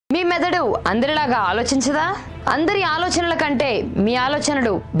మెదడు అందరిలాగా ఆలోచించదా? అందరి ఆలోచనల కంటే మీ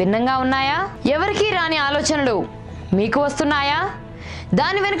ఆలోచనలు భిన్నంగా ఉన్నాయా? ఎవరికి రాని ఆలోచనలు మీకు వస్తున్నాయా?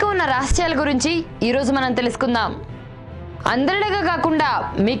 దాని వెనుక ఉన్న రహస్యాల గురించి ఈరోజు మనం తెలుసుకుందాం. అందరిలాగా కాకుండా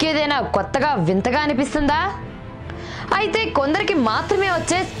మీకేదైనా కొత్తగా వింతగా అనిపిస్తుందా? అయితే కొందరికి మాత్రమే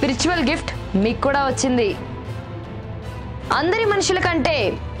వచ్చే స్పిరిచువల్ గిఫ్ట్ మీకు కూడా వచ్చింది. అందరి మనుషుల కంటే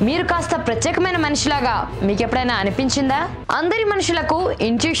మీరు కాస్త ప్రత్యేకమైన మనిషిలాగా మీకు ఎప్పుడైనా అనిపించిందా? అందరి మనుషులకు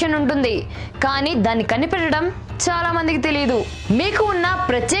ఇంట్యూషన్ ఉంటుంది, కానీ దాన్ని కనిపెట్టడం చాలా మందికి తెలియదు. మీకు ఉన్న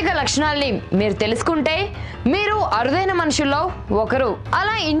ప్రత్యేక లక్షణాల్ని మీరు తెలుసుకుంటే మీరు అరుదైన మనుషుల్లో ఒకరు.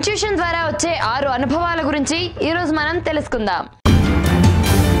 అలా ఇంట్యూషన్ ద్వారా వచ్చే 6 అనుభవాల గురించి ఈరోజు మనం తెలుసుకుందాం.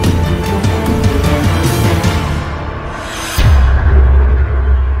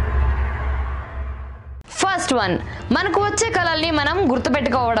 ఫస్ట్ వన్, మనకు వచ్చే కళల్ని మనం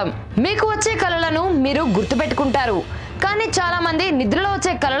గుర్తుపెట్టుకోవడం. మీకు వచ్చే కళలను మీరు గుర్తుపెట్టుకుంటారు, కానీ చాలా మంది నిద్రలో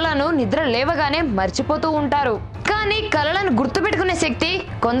వచ్చే కళలను నిద్ర లేవగానే మర్చిపోతూ ఉంటారు. కానీ కళలను గుర్తుపెట్టుకునే శక్తి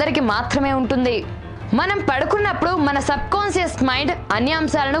కొందరికి మాత్రమే ఉంటుంది. మనం పడుకున్నప్పుడు మన సబ్ కాన్షియస్ మైండ్ అన్ని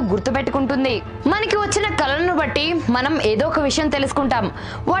అంశాలను గుర్తుపెట్టుకుంటుంది. మనకి వచ్చిన కళలను బట్టి మనం ఏదో ఒక విషయం తెలుసుకుంటాం.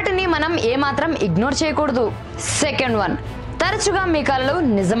 వాటిని మనం ఏమాత్రం ఇగ్నోర్ చేయకూడదు. సెకండ్ వన్, తరచుగా మీ కళలు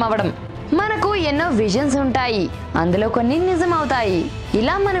నిజమవ్వడం. మనకు ఎన్నో విజన్స్ ఉంటాయి, అందులో కొన్ని నిజం అవుతాయి.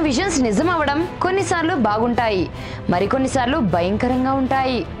 ఇలా మన విజన్స్ నిజం అవ్వడం కొన్నిసార్లు బాగుంటాయి, మరికొన్నిసార్లు భయంకరంగా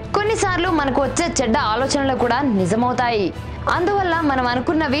ఉంటాయి. కొన్నిసార్లు మనకు వచ్చే చెడ్డ ఆలోచనలు కూడా నిజమవుతాయి. అందువల్ల మనం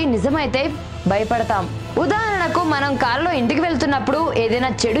అనుకున్నవి నిజమైతే భయపడతాం. ఉదాహరణకు, మనం కారులో ఇంటికి వెళ్తున్నప్పుడు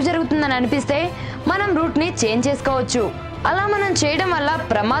ఏదైనా చెడు జరుగుతుందని అనిపిస్తే మనం రూట్ ని చేంజ్ చేసుకోవచ్చు. అలా మనం చేయడం వల్ల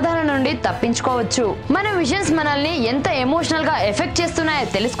ప్రమాదాల నుండి తప్పించుకోవచ్చు. మన విజన్స్ మనల్ని ఎంత ఎమోషనల్ గా ఎఫెక్ట్ చేస్తున్నాయో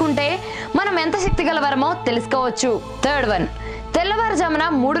తెలుసుకుంటే మనం ఎంత శక్తి గలవరమో తెలుసుకోవచ్చు. థర్డ్ వన్, తెల్లవారుజామున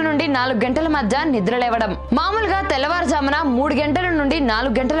 3 నుండి 4 గంటల మధ్య నిద్ర లేవడం. మామూలుగా తెల్లవారుజామున 3 గంటల నుండి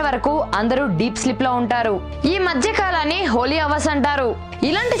 4 గంటల వరకు అందరూ డీప్ స్లీప్ లో ఉంటారు. ఈ మధ్య కాలాన్ని హోలీ అవర్స్ అంటారు.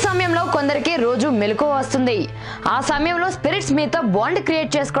 ఇలాంటి సమయంలో కొందరికి రోజు మెలకువ వస్తుంది. ఆ సమయంలో స్పిరిట్స్ మీతో బాండ్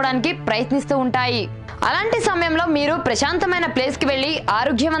క్రియేట్ చేసుకోవడానికి ప్రయత్నిస్తూ ఉంటాయి. అలాంటి సమయంలో మీరు ప్రశాంతమైన ప్లేస్ కి వెళ్లి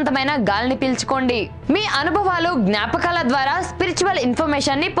ఆరోగ్యవంతమైన గాలిని పీల్చుకోండి. మీ అనుభవాలు, జ్ఞాపకాల ద్వారా స్పిరిచువల్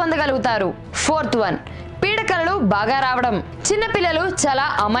ఇన్ఫర్మేషన్ ని పొందగలుగుతారు. ఫోర్త్ వన్, పీడకలలు బాగా రావడం. చిన్నపిల్లలు చాలా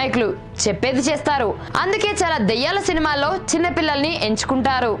అమాయకులు, చెప్పేది చేస్తారు. అందుకే చాలా దెయ్యాల సినిమాల్లో చిన్నపిల్లల్ని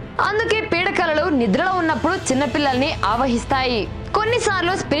ఎంచుకుంటారు. అందుకే పీడకలలు నిద్రలో ఉన్నప్పుడు చిన్నపిల్లల్ని ఆవహిస్తాయి.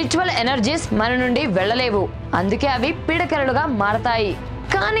 కొన్నిసార్లు స్పిరిచువల్ ఎనర్జీస్ మన నుండి వెళ్ళలేవు, అందుకే అవి పీడకలలుగా మారతాయి.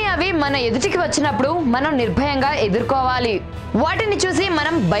 కానీ అవి మన ఎదుటికి వచ్చినప్పుడు మనం నిర్భయంగా ఎదుర్కోవాలి. వాటిని చూసి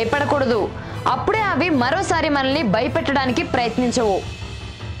మనం భయపడకూడదు. అప్పుడే అవి మరోసారి మనల్ని భయపెట్టడానికి ప్రయత్నించవు.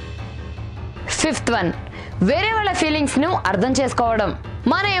 ఫిఫ్త్ వన్, వేరే వాళ్ళ ఫీలింగ్స్ ను అర్థం చేసుకోవడం.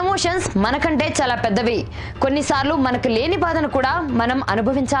 మన ఎమోషన్స్ మనకంటే చాలా పెద్దవి. కొన్నిసార్లు మనకు లేని బాధను కూడా మనం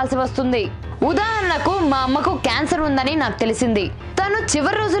అనుభవించాల్సి వస్తుంది. ఉదాహరణకు, మా అమ్మకు క్యాన్సర్ ఉందని నాకు తెలిసింది. తను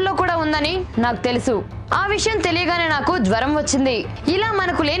చివరి రోజుల్లో కూడా ఉందని నాకు తెలుసు. ఆ విషయం తెలియగానే నాకు జ్వరం వచ్చింది. ఇలా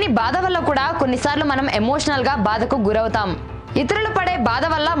మనకు లేని బాధ వల్ల కూడా కొన్నిసార్లు మనం ఎమోషనల్ గా బాధకు గురవుతాం. ఇతరులు పడే బాధ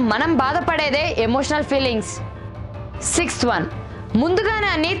వల్ల మనం బాధపడేదే ఎమోషనల్ ఫీలింగ్స్. సిక్స్త్ వన్, ముందుగానే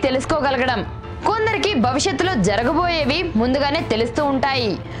అన్ని తెలుసుకోగలగడం. కొందరికి భవిష్యత్తులో జరగబోయేవి ముందుగానే తెలుస్తూ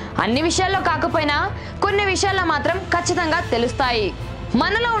ఉంటాయి. అన్ని విషయాల్లో కాకపోయినా కొన్ని విషయాల్లో మాత్రం ఖచ్చితంగా తెలుస్తాయి.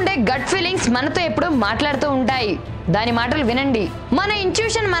 మనలో ఉండే గట్ ఫీలింగ్స్ మనతో ఎప్పుడు మాట్లాడుతూ ఉంటాయి. దాని మాటలు వినండి. మన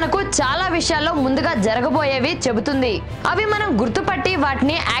ఇంట్యూషన్ మనకు చాలా విషయాల్లో ముందుగా జరగబోయేవి చెబుతుంది. అవి మనం గుర్తుపట్టి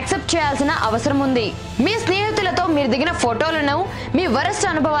వాటిని యాక్సెప్ట్ చేయాల్సిన అవసరం ఉంది. మీ స్నేహితులతో మీరు దిగిన ఫోటోలను, మీ వరస్ట్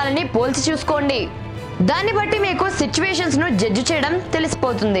అనుభవాలని పోల్చి చూసుకోండి. దాన్ని బట్టి మీకు సిచ్యువేషన్స్ ను జడ్జి చేయడం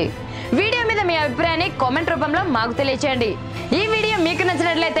తెలిసిపోతుంది. వీడియో మీద మీ అభిప్రాయాన్ని కామెంట్ రూపంలో మాకు తెలియచేయండి. ఈ వీడియో మీకు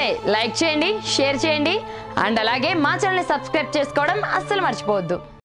నచ్చినట్లయితే లైక్ చేయండి, షేర్ చేయండి, అండ్ అలాగే మా ఛానల్ ని సబ్స్క్రైబ్ చేసుకోవడం అస్సలు మర్చిపోవద్దు.